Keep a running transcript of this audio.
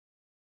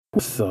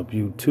What's up,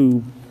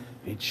 YouTube?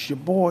 It's your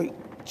boy,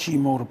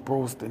 Chimo the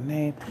Bros, the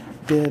name.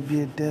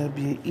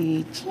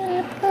 WWE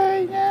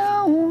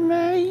Champion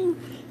name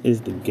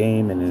is the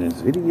game, and in this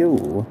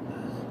video,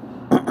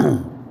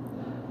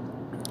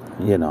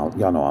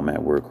 y'all know I'm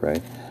at work,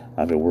 right?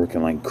 I've been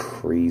working like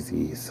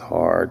crazy. It's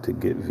hard to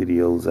get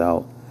videos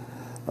out.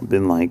 I've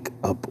been like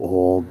up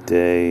all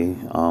day.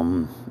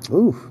 Man,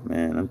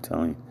 I'm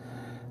telling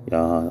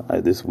you,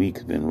 this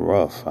week's been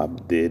rough.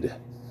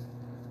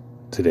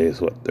 Today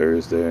is what,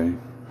 Thursday?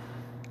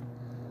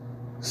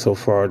 So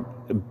far,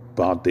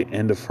 about the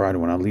end of Friday,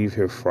 when I leave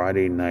here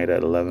Friday night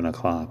at 11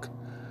 o'clock,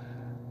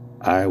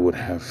 I would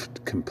have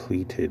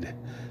completed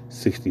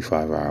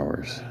 65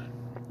 hours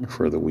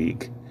for the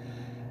week.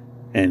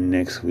 And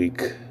next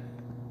week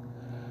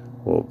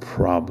will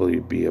probably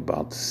be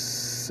about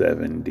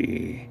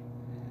 70,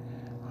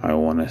 I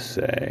want to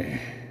say.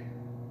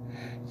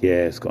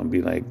 Yeah, it's going to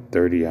be like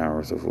 30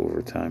 hours of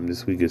overtime.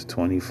 This week is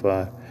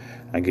 25.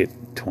 I get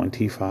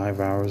 25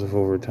 hours of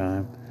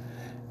overtime.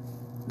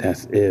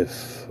 That's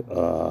if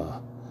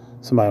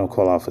somebody don't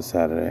call off for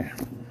Saturday.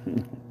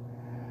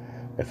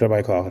 If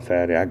somebody calls for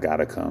Saturday, I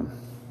gotta come.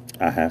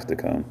 I have to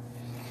come.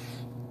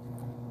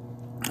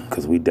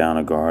 Because we down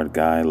a guard,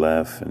 guy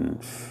left.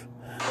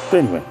 But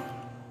anyway,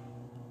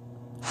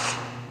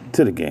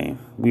 to the game.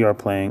 We are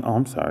playing. Oh,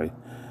 I'm sorry.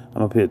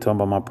 I'm up here talking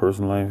about my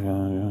personal life.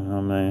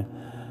 Man.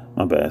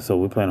 My bad. So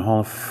we're playing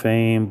Hall of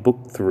Fame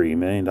Book 3, $1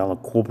 Million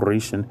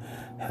Corporation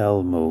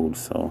Hell Mode.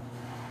 So,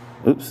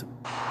 oops.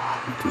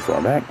 Too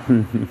far back.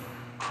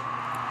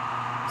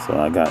 So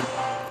I'm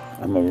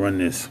going to run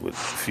this with a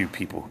few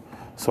people.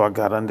 So I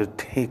got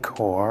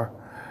Undertaker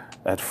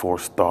at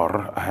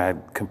 4-star. I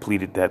had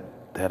completed that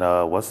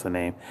what's the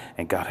name,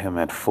 and got him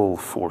at full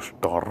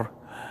 4-star,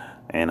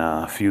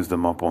 and fused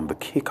them up on the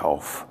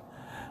kickoff.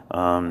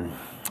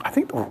 I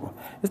think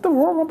is the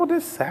Royal Rumble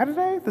this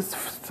Saturday, this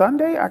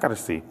Sunday? I gotta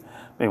see.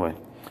 Anyway,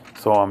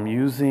 so I'm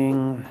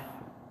using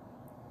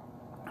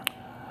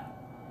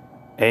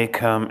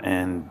Akam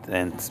and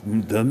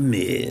the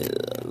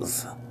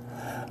Miz.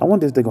 I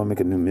wonder if they're gonna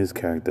make a new Miz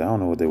character. I don't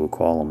know what they would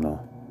call him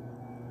though.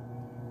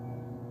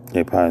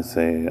 They probably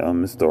say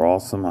Mr.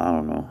 Awesome. I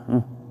don't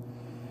know.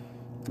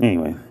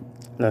 Anyway,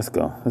 let's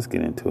go. Let's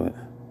get into it.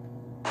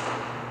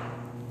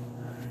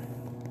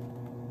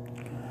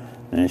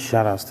 And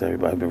shout outs to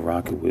everybody who's been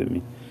rocking with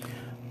me.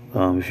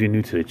 If you're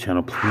new to the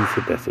channel, please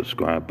hit that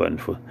subscribe button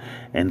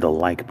and the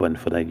like button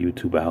for that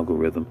YouTube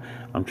algorithm.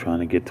 I'm trying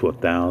to get to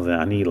 1,000.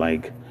 I need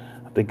I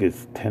think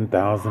it's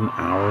 10,000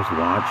 hours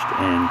watched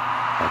and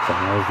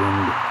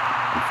 1,000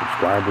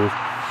 subscribers,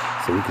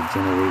 so we can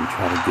generate and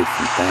try to get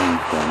some things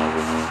done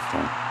over here. So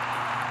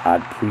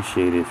I'd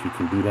appreciate it if you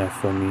can do that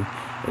for me.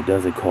 It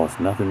doesn't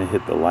cost nothing to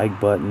hit the like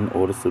button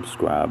or the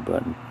subscribe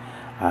button.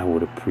 I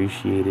would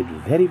appreciate it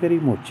very, very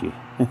much.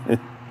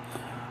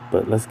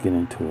 But let's get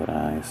into it,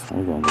 guys.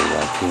 We're going to go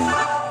right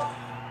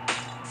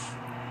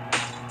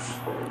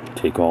here.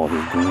 Take all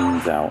his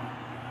greens out.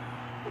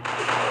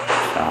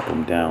 Chop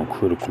him down.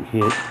 Critical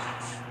hit. He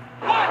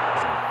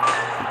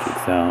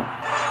kicks out.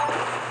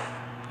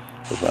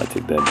 If I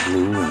take that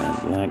blue and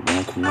that black,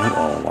 don't connect.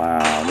 Oh,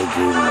 wow. They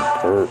gave him a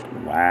perp.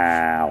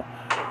 Wow.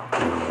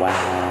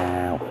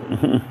 Wow.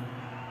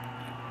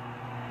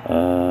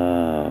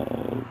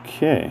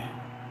 Okay.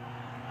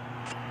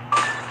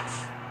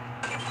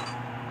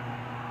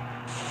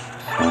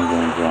 So I'm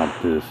going to drop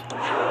this.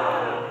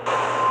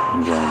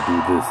 I'm going to do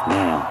this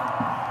now.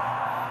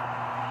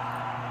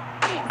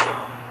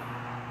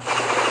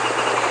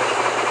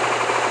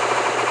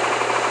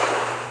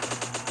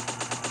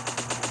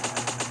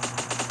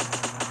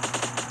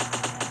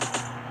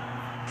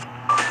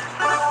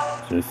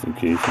 Just in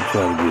case you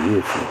try to get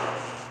iffy.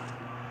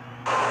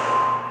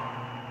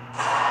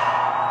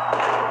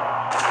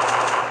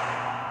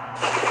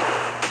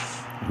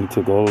 He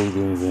took all those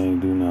greens and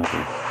ain't do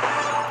nothing.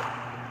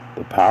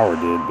 The power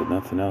did, but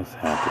nothing else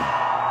happened.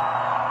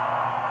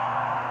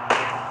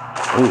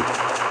 Oh,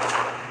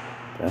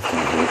 that's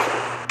gonna hit.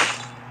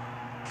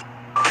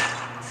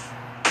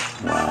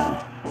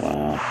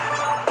 Wow.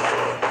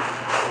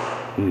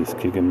 He's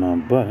kicking my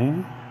butt,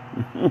 ain't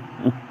he?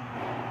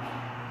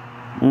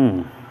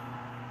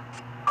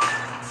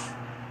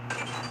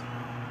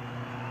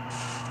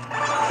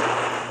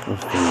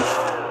 What's this?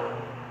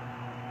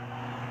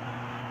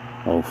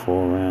 Oh,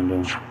 4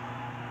 random.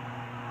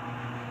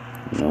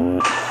 You know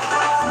what?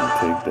 I'll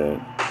take that.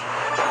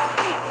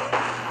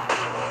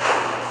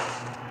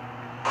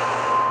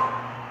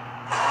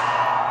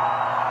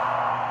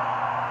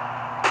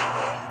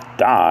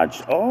 Dodge.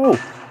 Oh,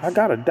 I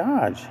got a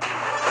dodge.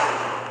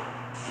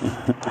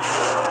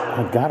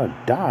 I got a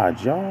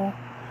dodge, y'all.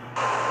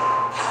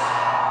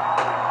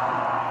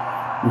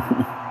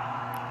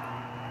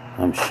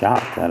 I'm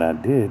shocked that I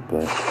did,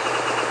 but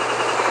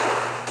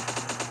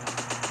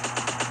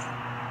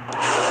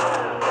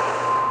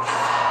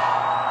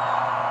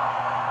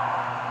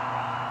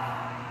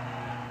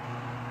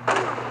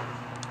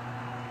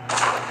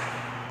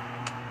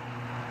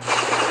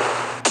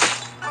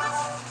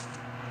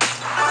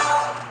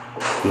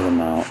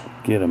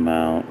get him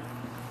out.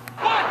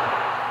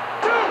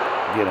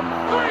 Get him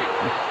out.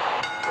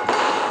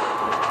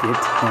 Get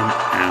him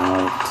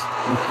out.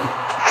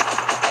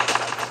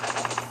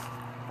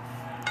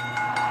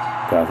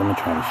 Guys, I'm going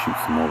to try to shoot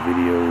some more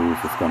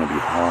videos. It's going to be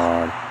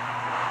hard.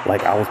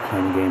 Like, I was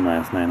playing the game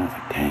last night, and I was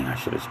like, dang, I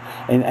should have.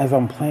 And as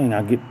I'm playing,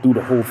 I get through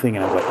the whole thing,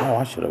 and I'm like, oh,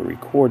 I should have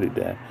recorded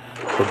that.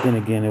 But then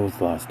again, there was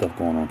a lot of stuff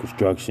going on.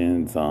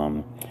 Constructions,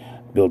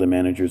 building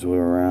managers were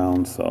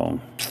around, so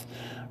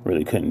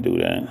really couldn't do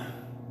that.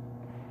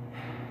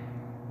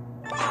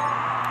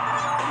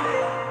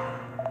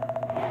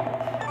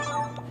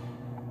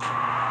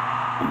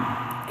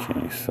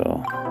 Okay,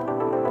 so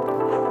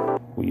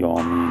we all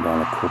 $1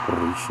 million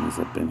corporations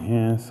up in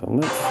here. So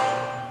let's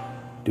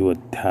do a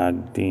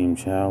tag team,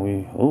 shall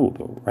we? Oh,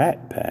 the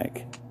Rat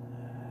Pack.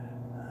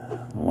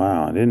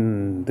 Wow, I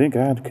didn't think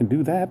I could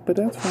do that, but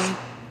that's fine.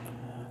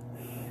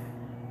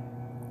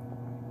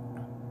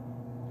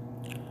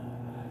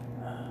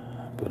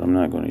 But I'm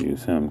not going to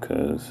use him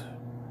because,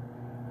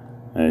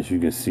 as you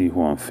can see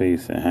who I'm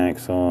facing,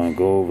 Hacksaw and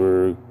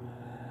Goldberg.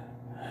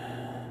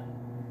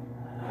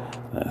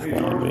 That's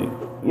going to be...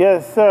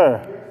 Yes,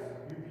 sir.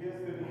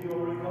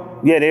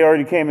 Yeah, they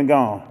already came and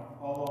gone.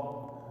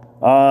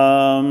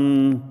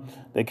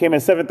 They came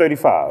at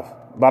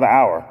 7:35, about an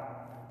hour.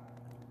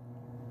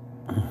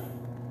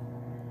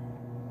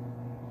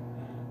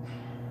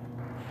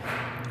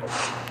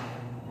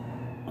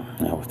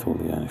 That was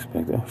totally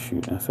unexpected. Oh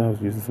shoot, I said I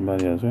was using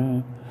somebody else,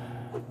 right?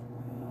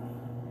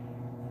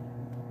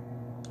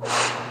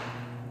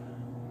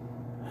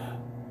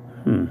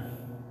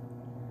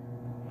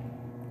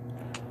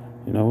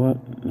 You know what?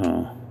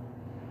 No.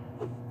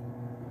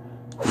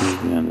 Use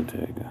the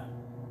Undertaker.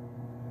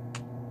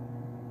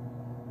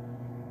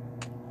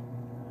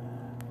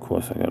 Of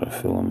course, I gotta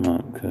fill him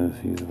up because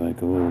he's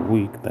like a little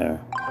weak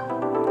there.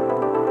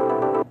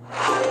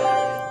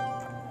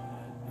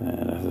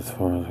 And that's as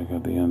far as I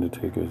got the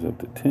Undertaker's up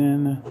to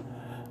 10.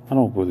 I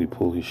don't really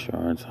pull his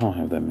shards. I don't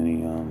have that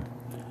many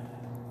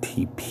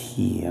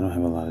TP. I don't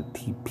have a lot of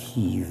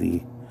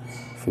TPZ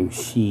for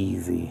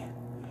cheesy.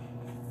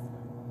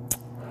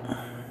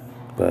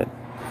 But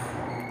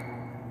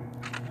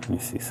let me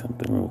see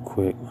something real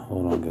quick.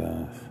 Hold on,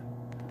 guys.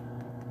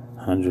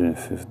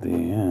 150.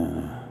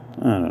 Yeah,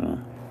 I don't know.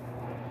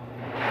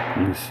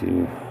 Let me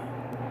see.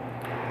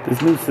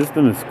 This new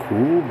system is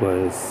cool, but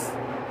it's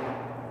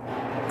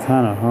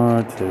kind of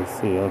hard to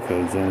see.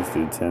 Okay, gems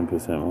do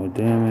 10% more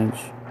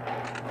damage.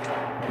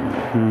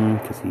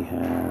 Because he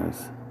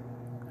has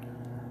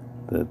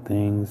the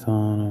things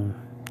on him.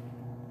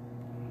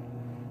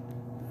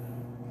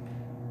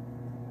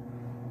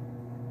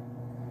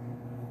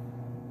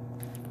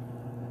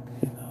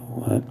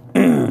 What?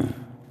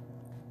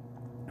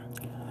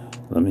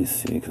 Let me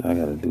see, because I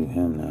got to do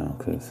him now,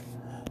 because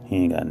he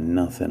ain't got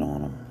nothing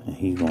on him. And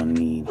he's going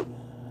to need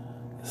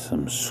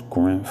some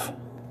scrimp.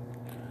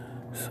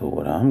 So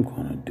what I'm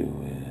going to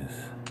do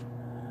is,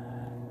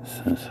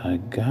 since I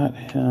got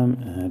him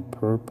at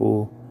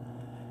purple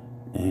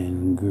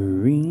and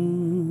green,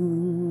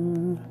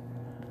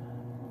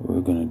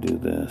 we're going to do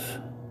this.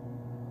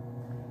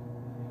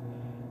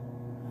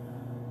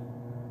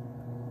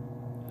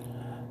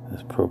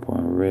 That's purple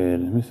and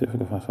red. Let me see if I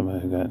can find somebody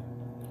who got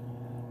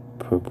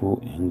purple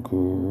and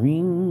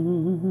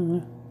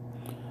green.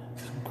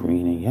 It's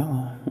green and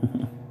yellow.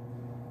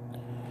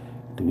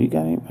 Do we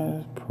got anybody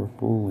that's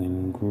purple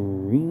and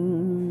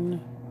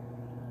green?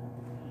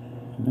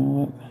 You know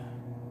what?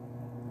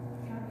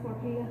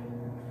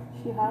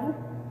 She have it?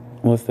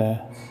 What's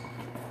that?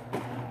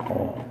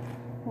 Oh.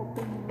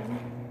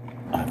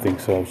 I think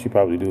so. She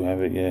probably do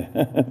have it, yeah.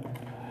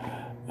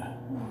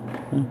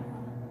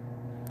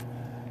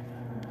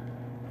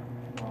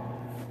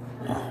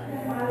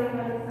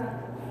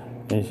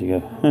 There she go.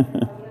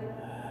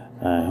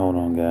 Alright, hold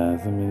on, guys.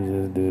 Let me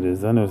just do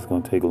this. I know it's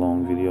going to take a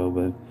long video,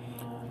 but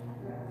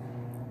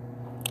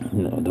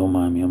don't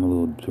mind me. I'm a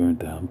little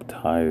burnt out. I'm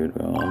tired,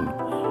 bro.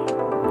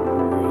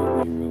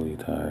 I'm really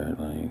tired.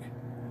 Like,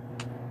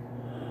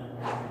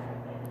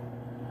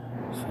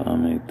 so I'll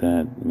make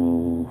that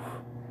move.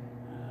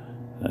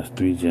 That's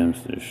 3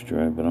 gems to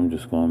destroy, but I'm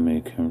just going to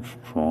make him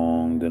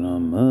strong than a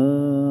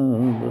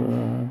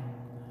mother.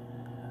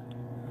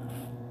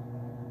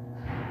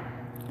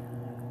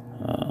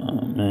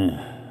 Man,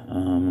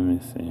 let me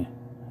see.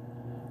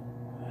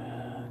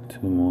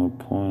 2 more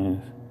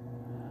points.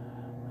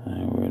 I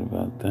ain't worried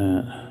about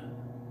that.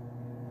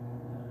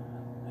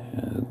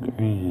 Yeah,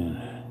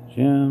 green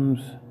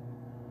gems.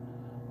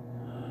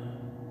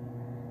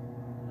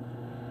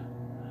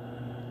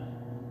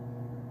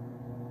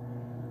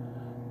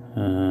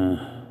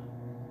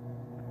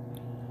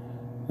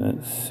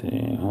 Let's see.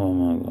 Who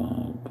am I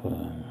gonna put?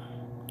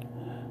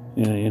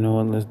 Yeah, you know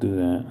what? Let's do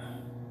that.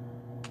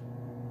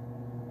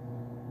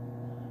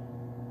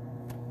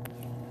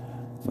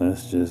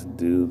 Let's just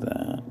do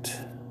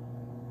that.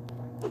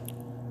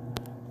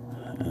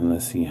 And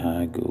let's see how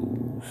it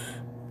goes.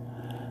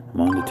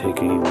 I'm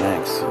undertaking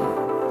next.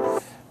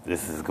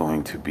 This is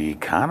going to be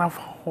kind of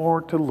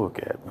hard to look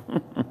at.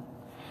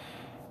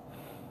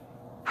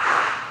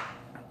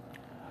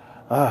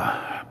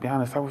 be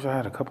honest, I wish I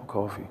had a cup of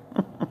coffee. I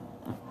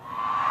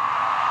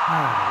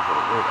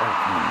gotta work out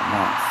from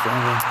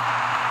 7.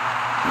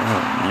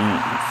 Oh man,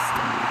 it's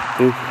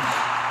ridiculous.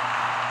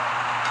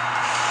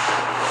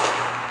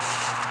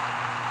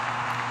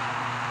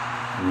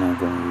 I'm not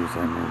gonna use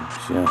that move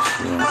just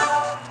yet.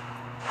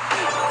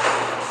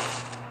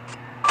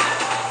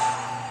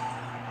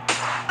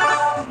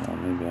 Well,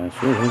 maybe I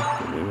should have,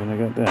 but maybe I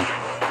got that.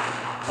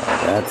 Oh,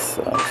 that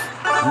sucks.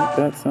 Ain't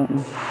that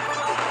something?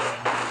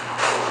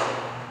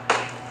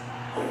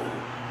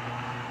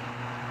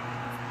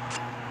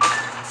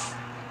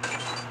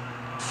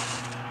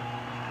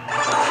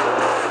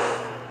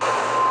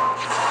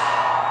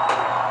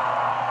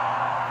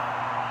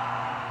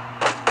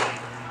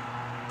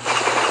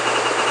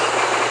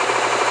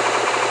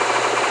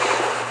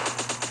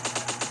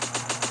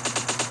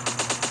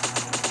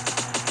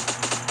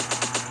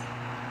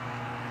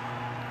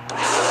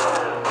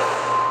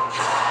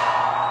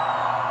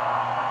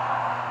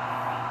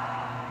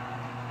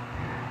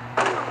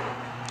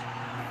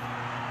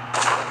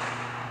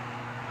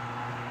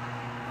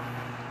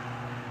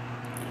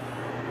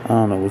 I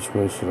don't know which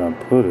way should I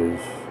put it.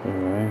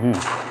 Right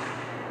here.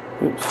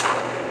 Oops.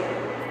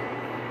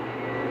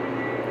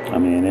 I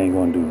mean, it ain't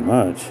gonna do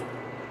much.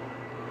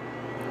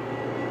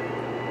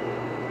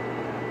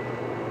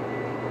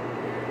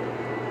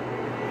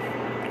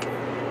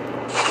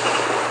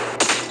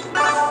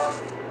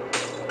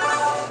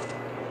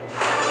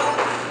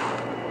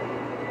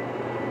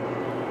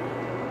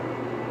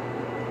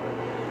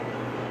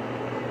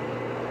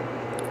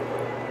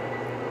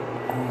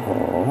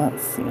 Oh,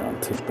 let's see. I'll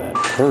take that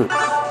hurt.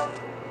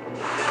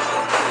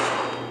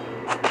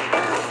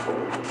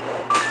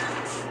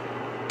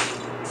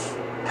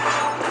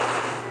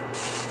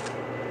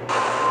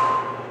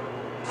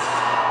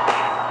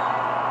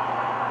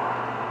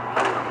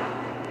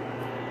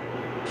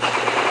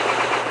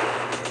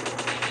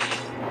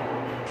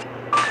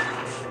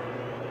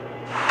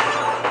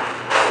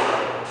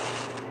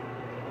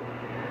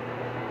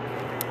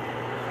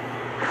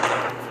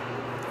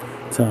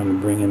 Time to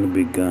bring in the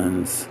big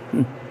guns.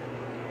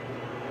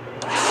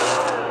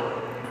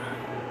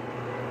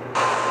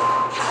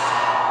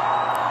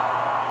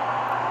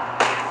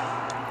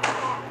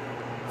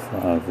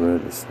 5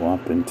 red to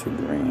swap into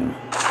green.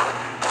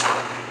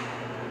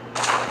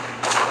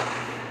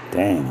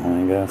 Dang, I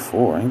only got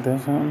 4. Ain't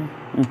that something?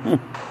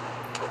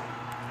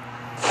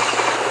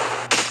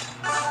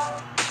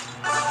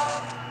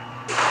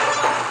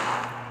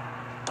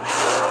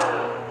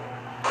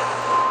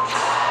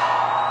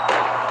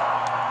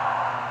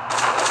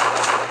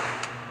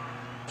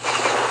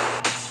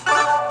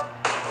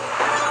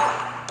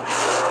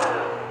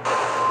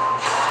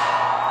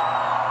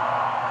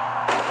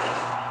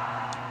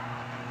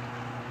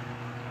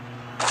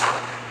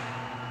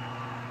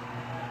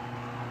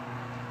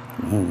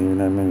 Ain't even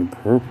that many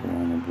purple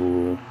on the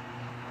board.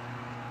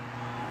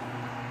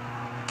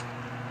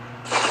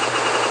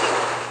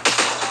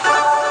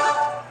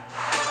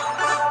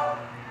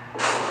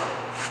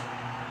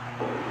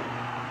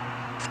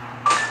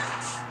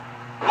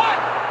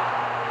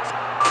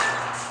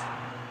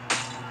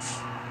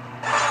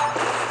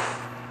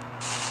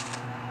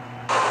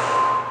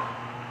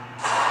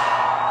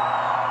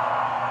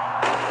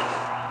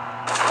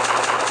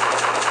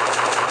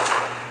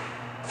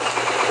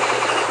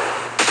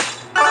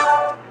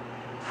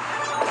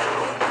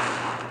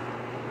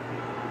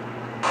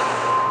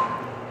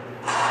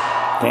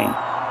 Damn.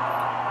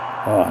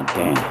 Oh,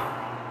 damn.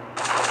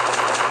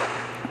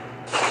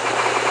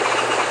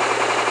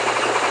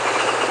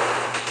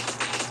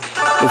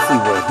 Let's see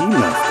what he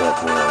messed up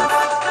was.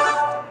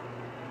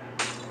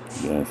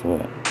 Guess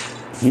what?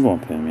 He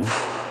won't pin me.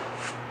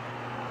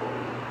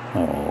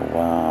 Oh,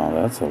 wow.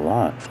 That's a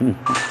lot.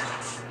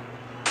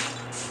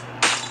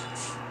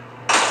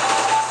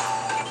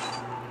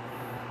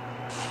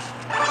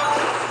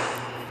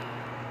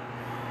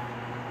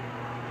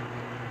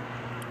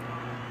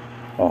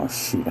 Oh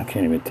shoot, I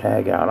can't even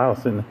tag out. I was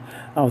sitting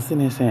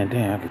there saying,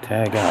 damn, I could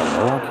tag out.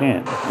 No, I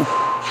can't.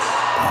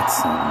 That's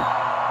something.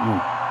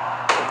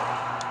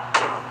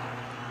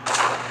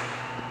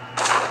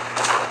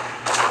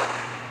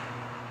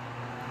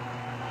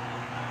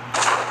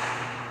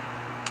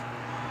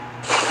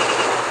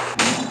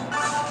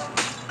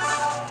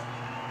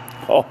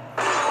 Oh,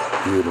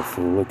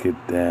 beautiful. Look at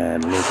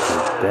that. Look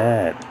at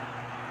that.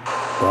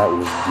 That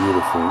was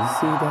beautiful. You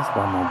see, that's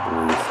why my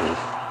boy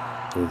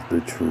is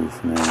the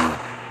truth, man.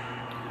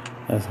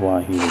 That's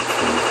why he the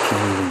truth.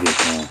 Can't even get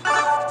home.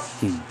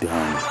 He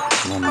done.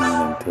 My man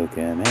done took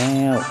him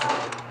out.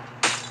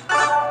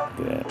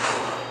 Look at that.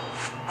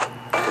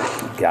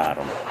 Got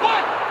him.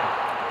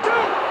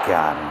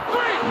 Got him.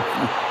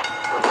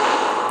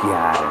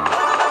 Got him.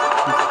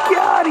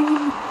 Got him.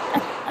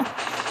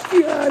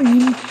 Got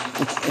him.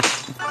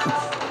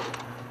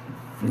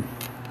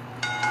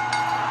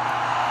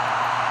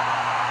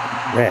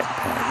 Rat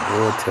Pack,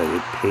 boy, I tell you,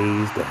 it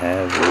pays to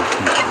have those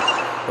people.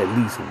 At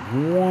least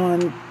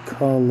one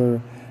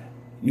color.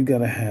 You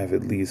gotta have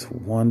at least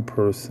one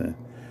person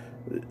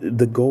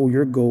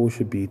Your goal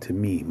should be, to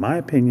me, my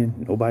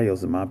opinion, nobody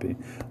else in my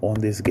opinion, on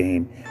this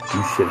game,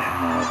 you should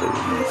have at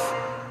least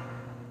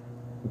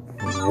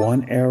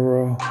one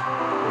era,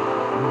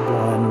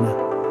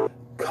 one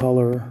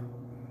color,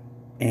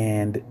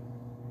 and,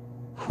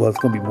 well, it's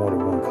going to be more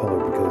than one color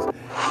because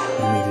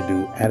you need to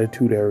do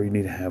attitude era. You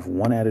need to have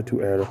one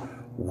attitude era,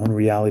 one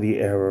reality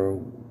era,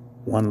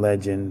 one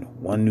legend,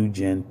 one new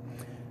gen,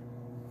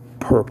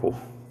 purple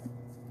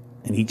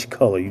in each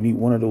color. You need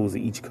one of those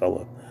in each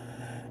color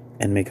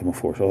and make him a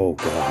force. Oh,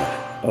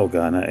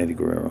 God, not Eddie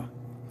Guerrero.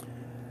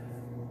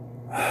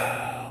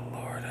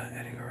 Lord,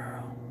 Eddie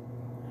Guerrero.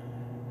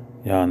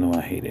 Y'all know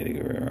I hate Eddie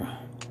Guerrero.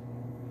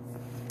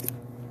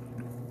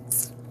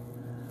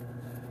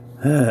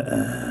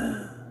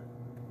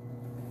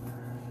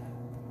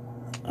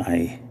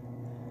 I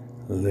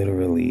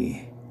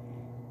literally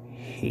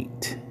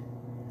hate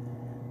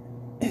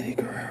Eddie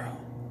Guerrero.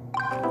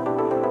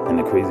 And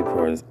the crazy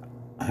part is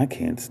I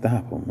can't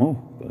stop him. Oh,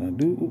 but I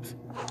do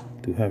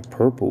have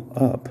purple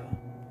up.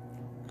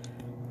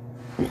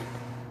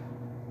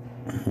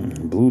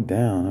 Blue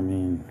down. I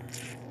mean,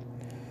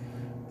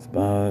 it's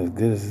about as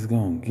good as it's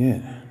going to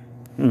get.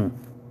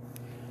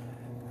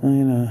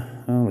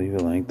 I'll leave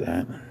it like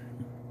that.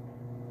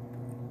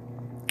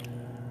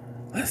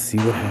 Let's see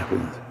what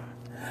happens.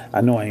 I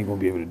know I ain't going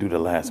to be able to do the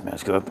last match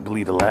because I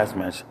believe the last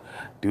match,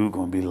 dude,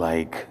 going to be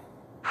like,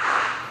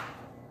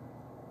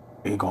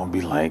 it's going to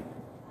be like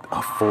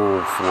a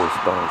full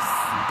 4-star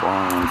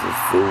bronze or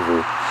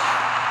silver.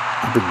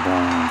 I think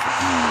bronze.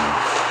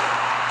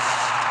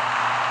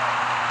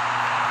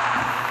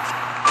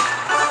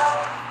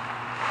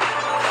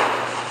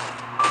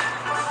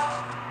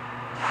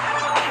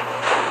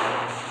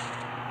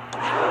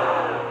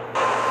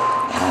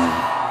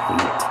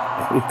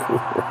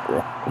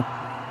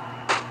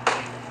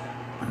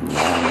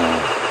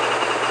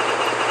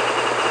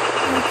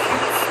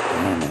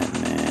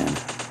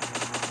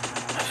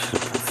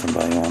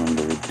 Somebody on him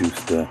to reduce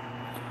the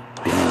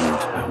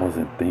damage. I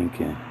wasn't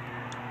thinking.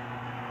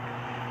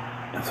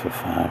 That's for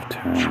 5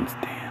 turns.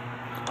 Damn.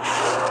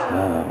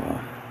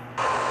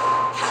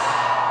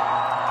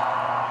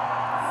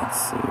 Let's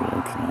see.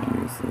 Where can I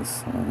use this?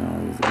 Oh, no,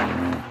 use it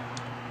anymore.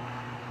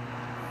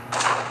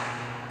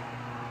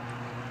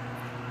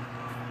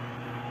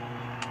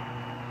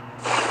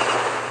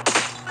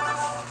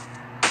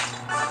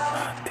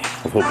 Damn.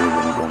 I was hoping it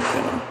wasn't going to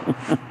pin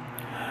him.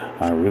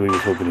 I really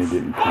was hoping it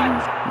didn't pin him.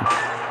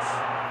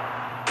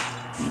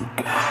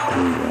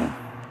 There we go.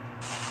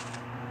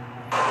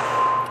 I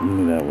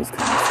knew that was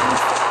kind of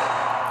tough.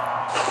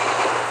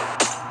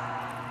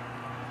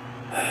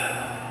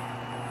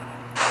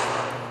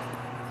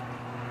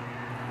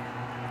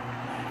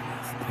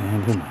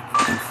 Stand him.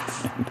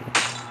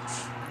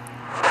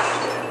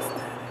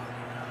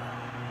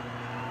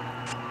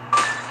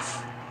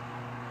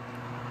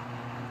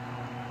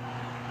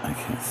 I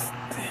can't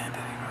stand it.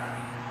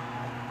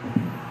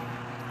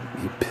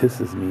 He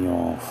pisses me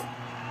off.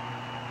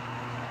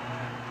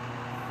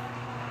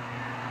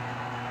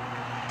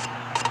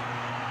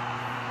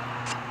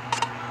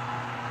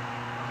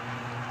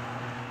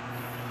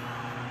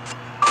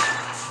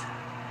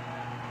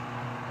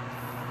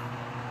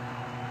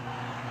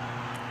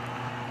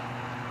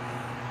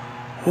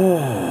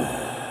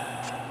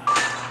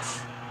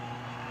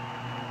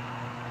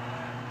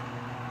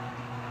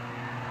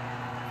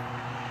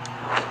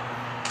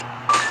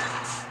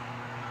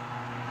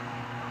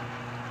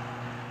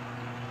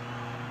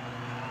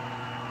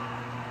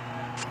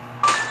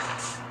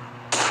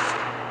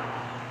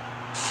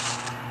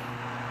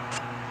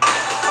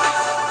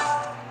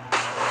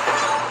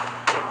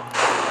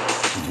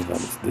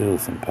 Still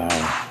some power.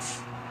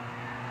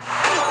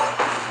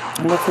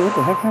 I'm like, what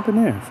the heck happened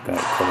there? It's got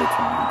color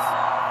tones.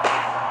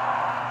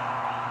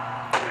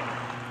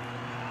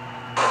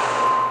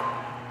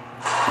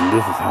 And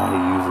this is how he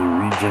usually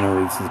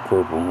regenerates his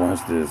purple.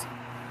 Watch this.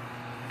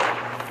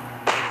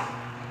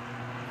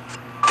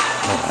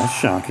 Oh, that's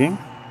shocking.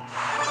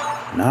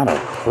 Not a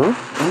perp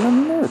and a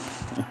merp.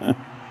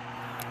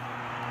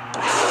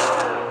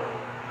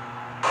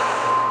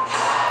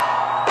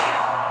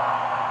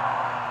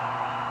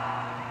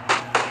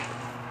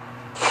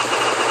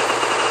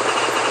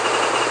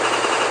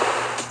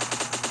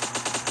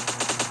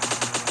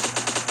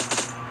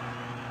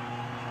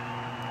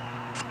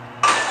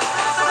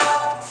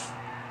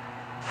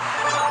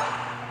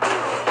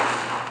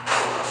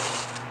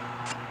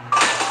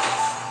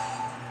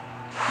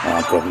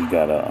 I thought he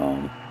got a,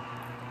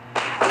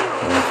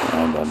 what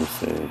I'm about to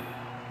say.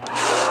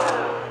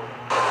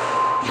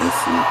 Let's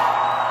see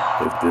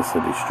if this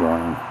will destroy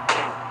him.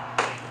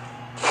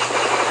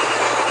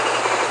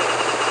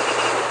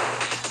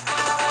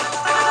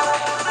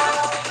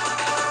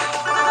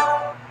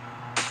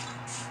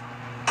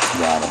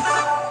 Got him.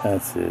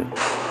 That's it.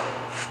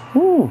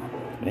 Whew,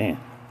 man.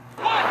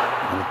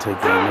 I'm gonna take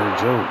that no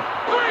joke.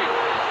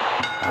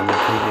 I'm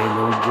gonna take that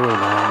no joke.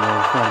 I don't know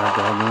if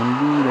I'm gonna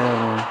do that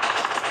one.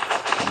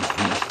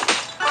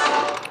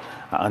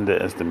 I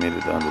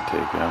underestimated the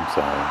Undertaker. I'm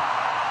sorry.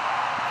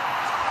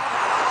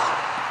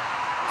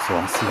 So So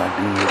I see I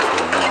do need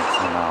to knock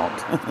him out.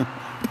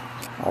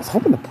 I was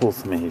hoping to pull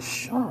some of his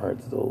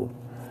shards, though.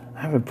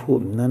 I haven't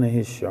pulled none of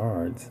his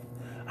shards.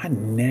 I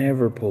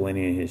never pull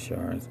any of his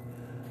shards.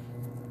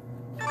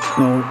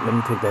 No, let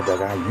me take that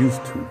back. I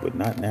used to, but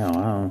not now. I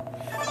don't.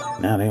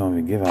 Now they don't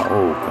even give out.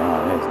 Oh,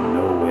 God, there's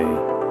no way.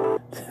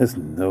 There's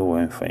no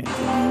way I'm fighting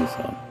Jimmy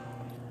Uso.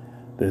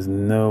 There's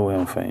no way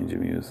I'm fighting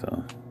Jimmy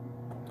Uso.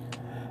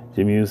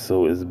 Jimmy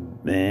Uso is,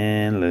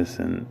 man,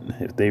 listen.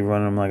 If they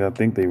run him like I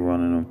think they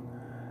running him,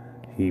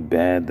 he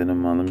bad than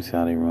them. Let me see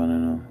how they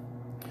running him.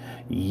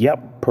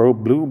 Yep,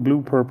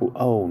 blue, purple.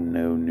 Oh,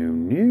 no.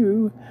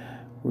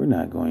 We're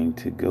not going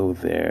to go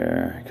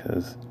there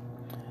because...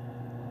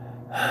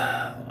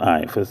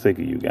 Alright, for the sake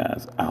of you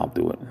guys, I'll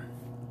do it.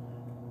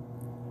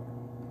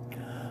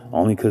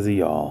 Only because of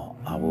y'all,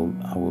 I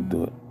will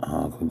do it.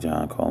 Uncle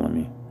John calling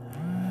me.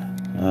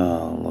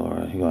 Oh,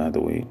 Lord. He gonna have to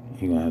wait.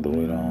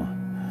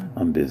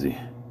 I'm busy.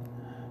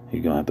 He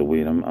gonna have to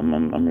wait.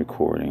 I'm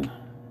recording.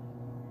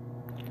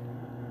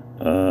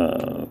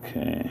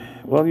 Okay.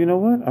 Well, you know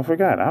what? I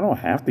forgot. I don't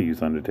have to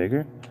use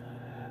Undertaker.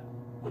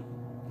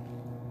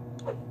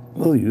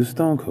 We'll use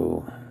Stone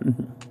Cold.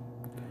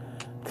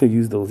 Could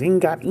use those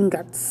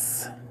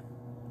ingots.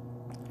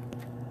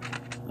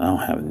 I don't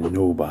have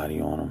nobody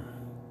on them.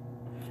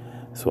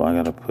 So I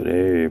gotta put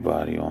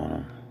everybody on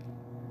them.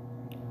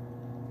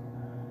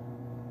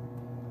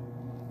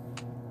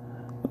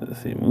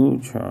 Let's see,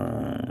 move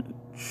charge.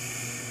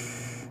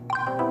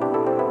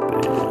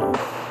 Bam.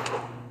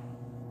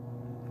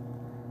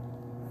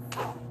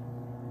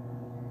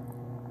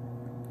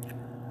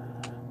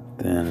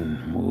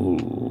 Then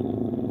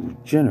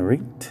move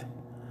generate.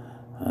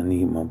 I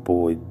need my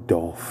boy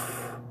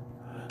Dolph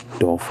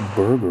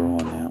Burger on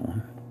that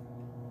one.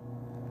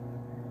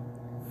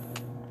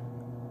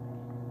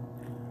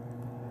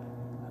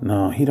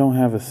 No, he don't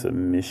have a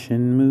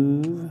submission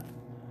move.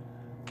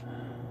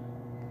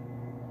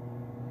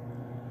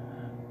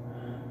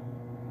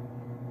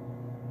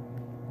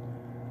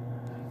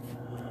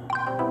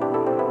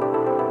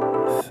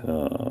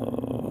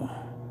 So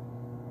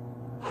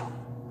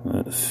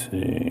let's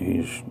see.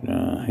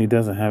 He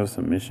doesn't have a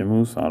submission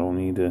move, so I don't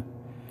need to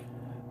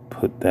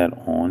put that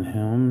on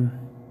him.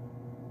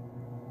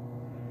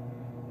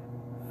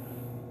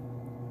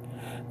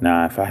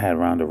 Now, if I had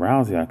Ronda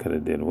Rousey, I could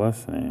have did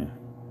what's name.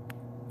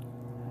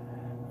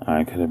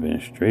 I could have been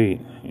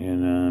straight, you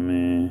know what I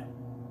mean?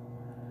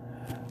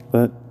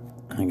 But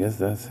I guess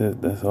that's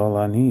it. That's all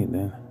I need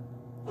then.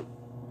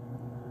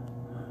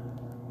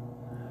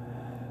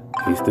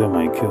 He still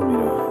might kill me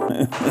though.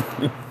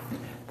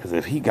 Because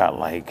if he got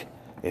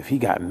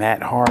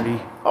Matt Hardy,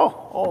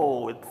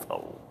 it's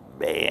so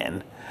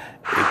man.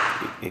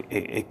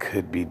 It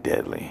could be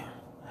deadly.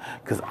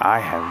 Because I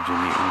have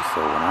Jimmy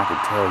Uso, and I can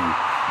tell you,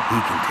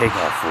 he can take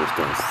out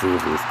 4-star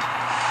Silvers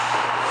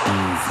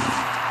easy.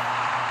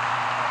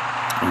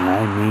 And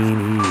I mean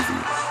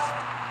easy.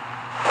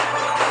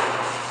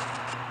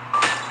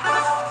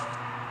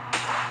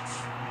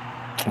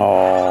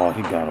 Oh,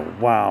 he got a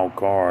wild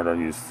card. Are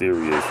you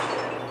serious?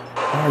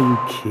 Are you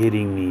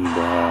kidding me,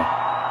 bro?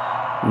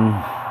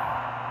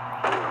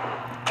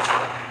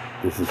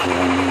 This is what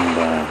I mean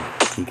by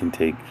he can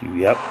take you.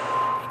 Yep.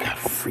 He got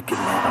freaking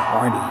Matt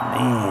Hardy,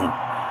 man.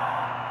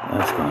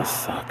 That's gonna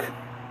suck.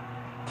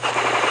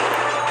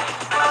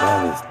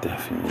 That is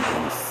definitely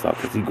gonna suck.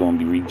 Because he's gonna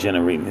be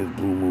regenerating his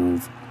blue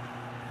moves.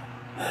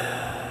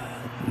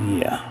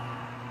 Yeah.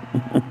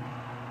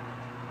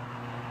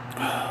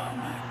 Oh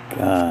my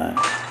God.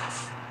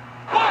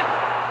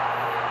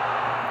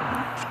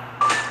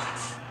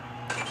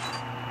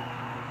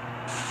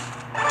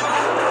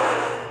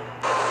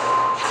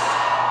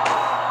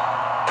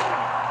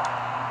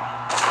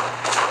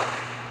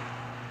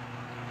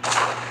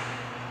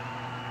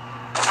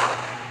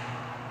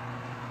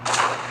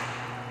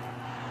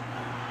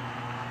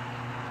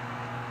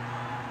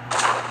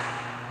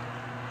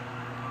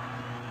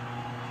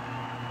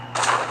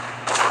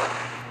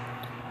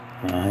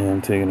 I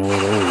am taking away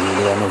those.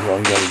 I know all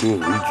he got to do is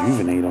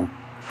rejuvenate him.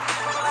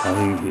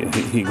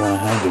 He gonna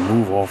have to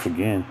move off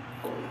again,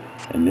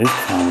 and this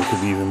time it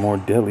could be even more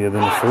deadlier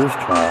than the first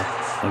trial.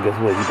 And guess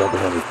what? He about to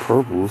have his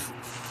purples,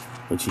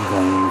 which he's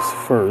gonna use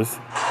first.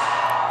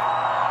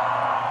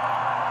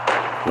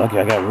 Lucky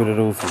I got rid of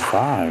those for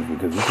 5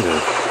 because he could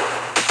have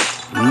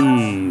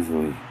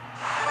easily.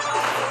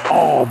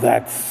 Oh,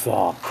 that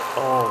sucked.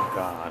 Oh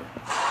God.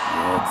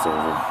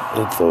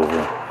 Yeah, it's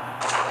over.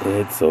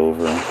 It's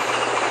over.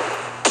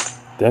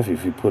 Definitely,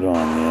 if you put it on,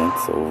 yeah,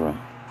 it's over.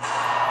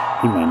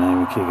 He might not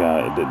even kick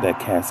out. That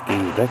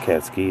cascade. That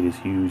cascade is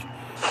huge.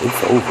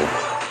 It's over.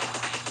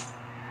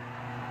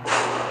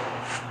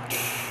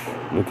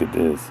 Look at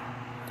this.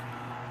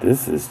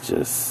 This is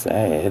just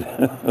sad.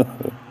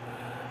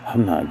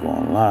 I'm not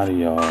gonna lie to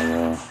y'all,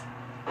 yo.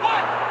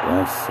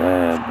 That's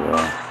sad, bro.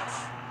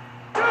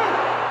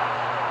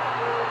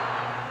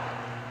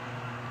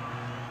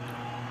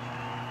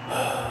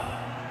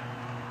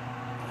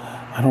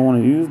 I don't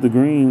want to use the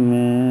green,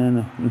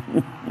 man.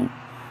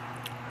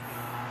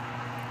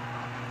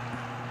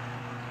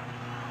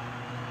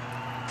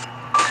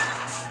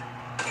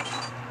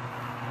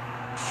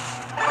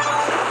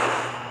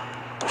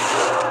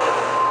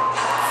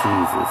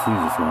 Jesus, he's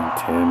just gonna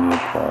tear me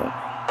apart.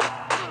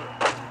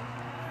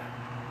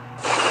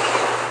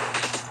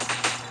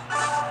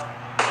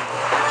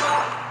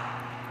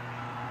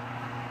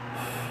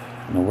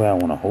 No way I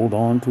want to hold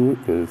on to it,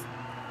 because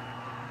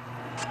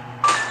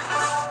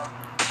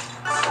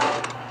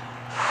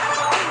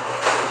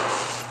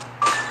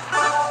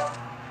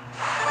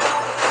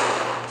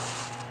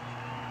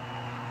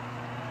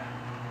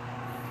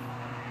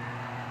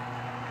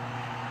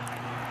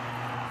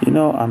you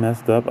know, I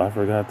messed up. I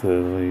forgot to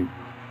like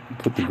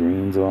put the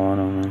greens on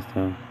them and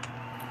stuff.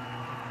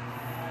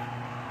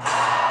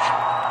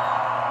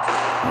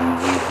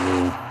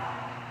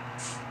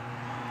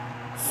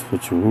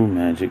 Switcheroo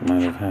magic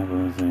might have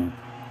happened.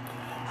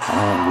 I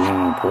want green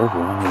and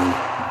purple. I mean,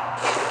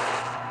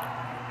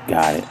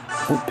 got it.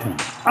 Don't pin him.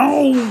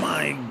 Oh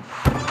my!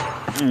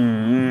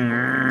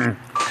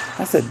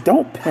 I said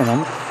don't pin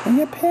him, and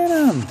you pin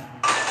him.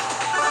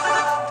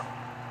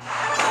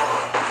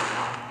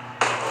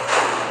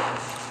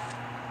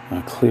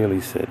 I clearly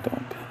said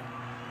don't pin him.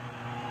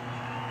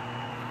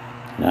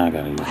 Now I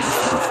gotta use my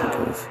solution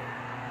because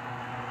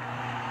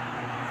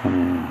I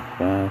mean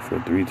 5 for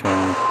 3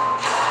 turns.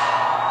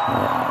 Oh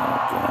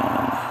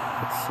God!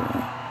 Let's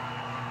see.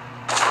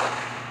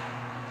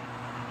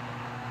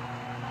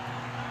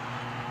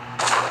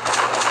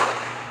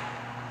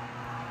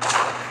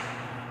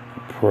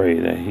 Pray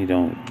that he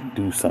don't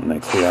do something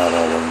that clear out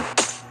all of them.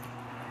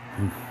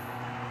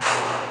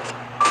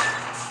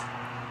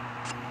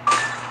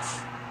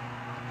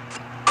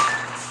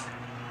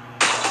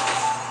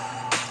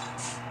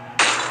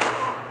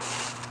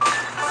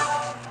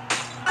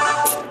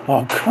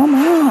 Oh, come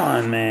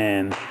on,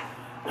 man.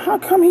 How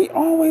come he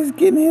always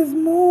getting his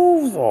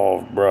moves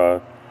off,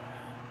 bruh?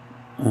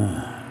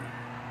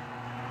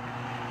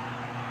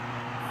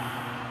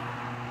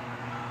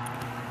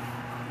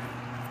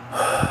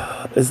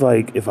 It's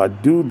like, if I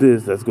do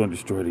this, that's going to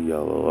destroy the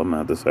yellow. I'm going to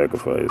have to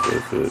sacrifice.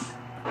 That's it.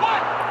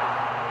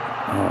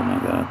 Oh, my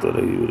God. I thought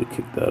he would have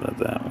kicked out of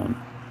that one.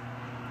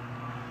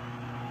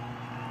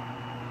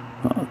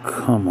 Oh,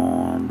 come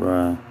on,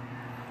 bruh.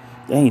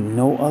 There ain't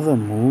no other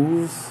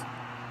moves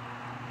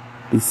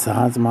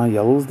besides my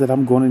yellows that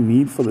I'm going to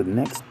need for the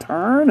next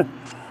turn?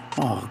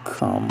 Oh,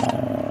 come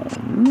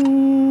on,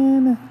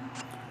 man.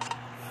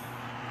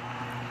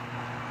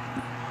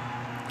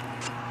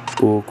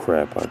 Bull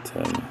crap, I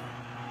tell you.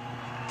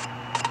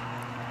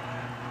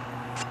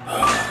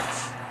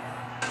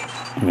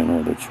 I got no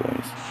other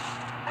choice.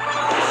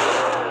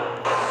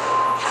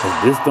 If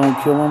this don't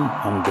kill him,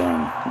 I'm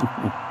done.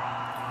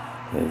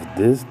 If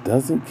this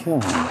doesn't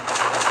kill him,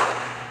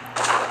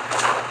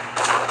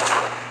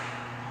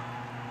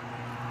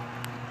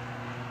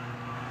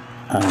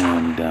 I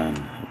am done.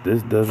 If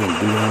this doesn't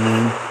do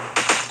anything,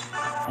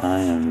 I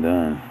am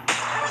done.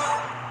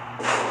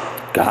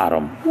 Got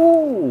him.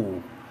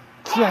 Woo!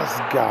 Just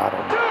got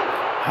him.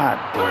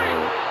 Hot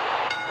dog.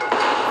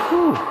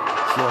 Whew.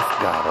 Just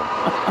got him.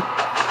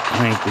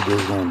 I ain't think it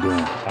was going to do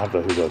him. I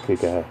thought he was going to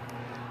kick out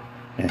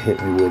and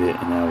hit me with it,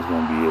 and that was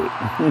going to be it.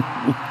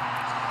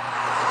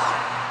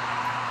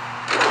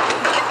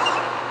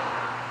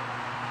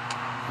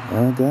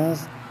 Well,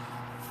 guys,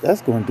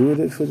 that's going to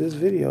do it for this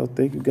video.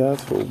 Thank you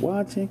guys for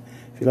watching.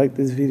 If you like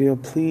this video,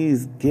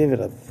 please give it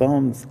a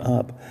thumbs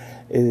up.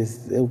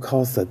 It'll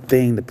cost a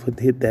thing to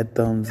hit that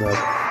thumbs up.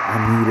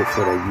 I need it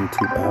for that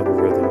YouTube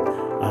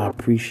algorithm. I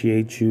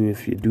appreciate you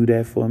if you do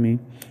that for me.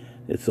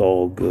 It's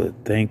all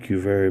good. Thank you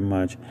very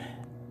much.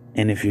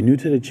 And if you're new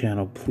to the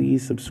channel,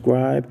 please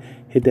subscribe,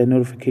 hit that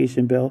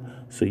notification bell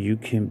so you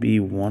can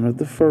be one of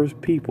the first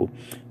people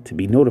to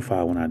be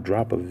notified when I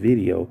drop a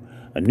video,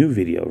 a new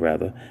video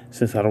rather,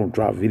 since I don't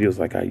drop videos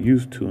like I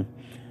used to.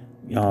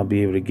 Y'all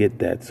be able to get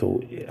that.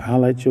 So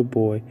holla at your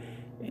boy,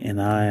 and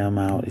I am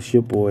out. It's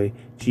your boy,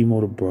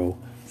 G-Mo the Bro,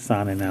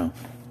 signing out.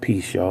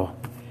 Peace, y'all.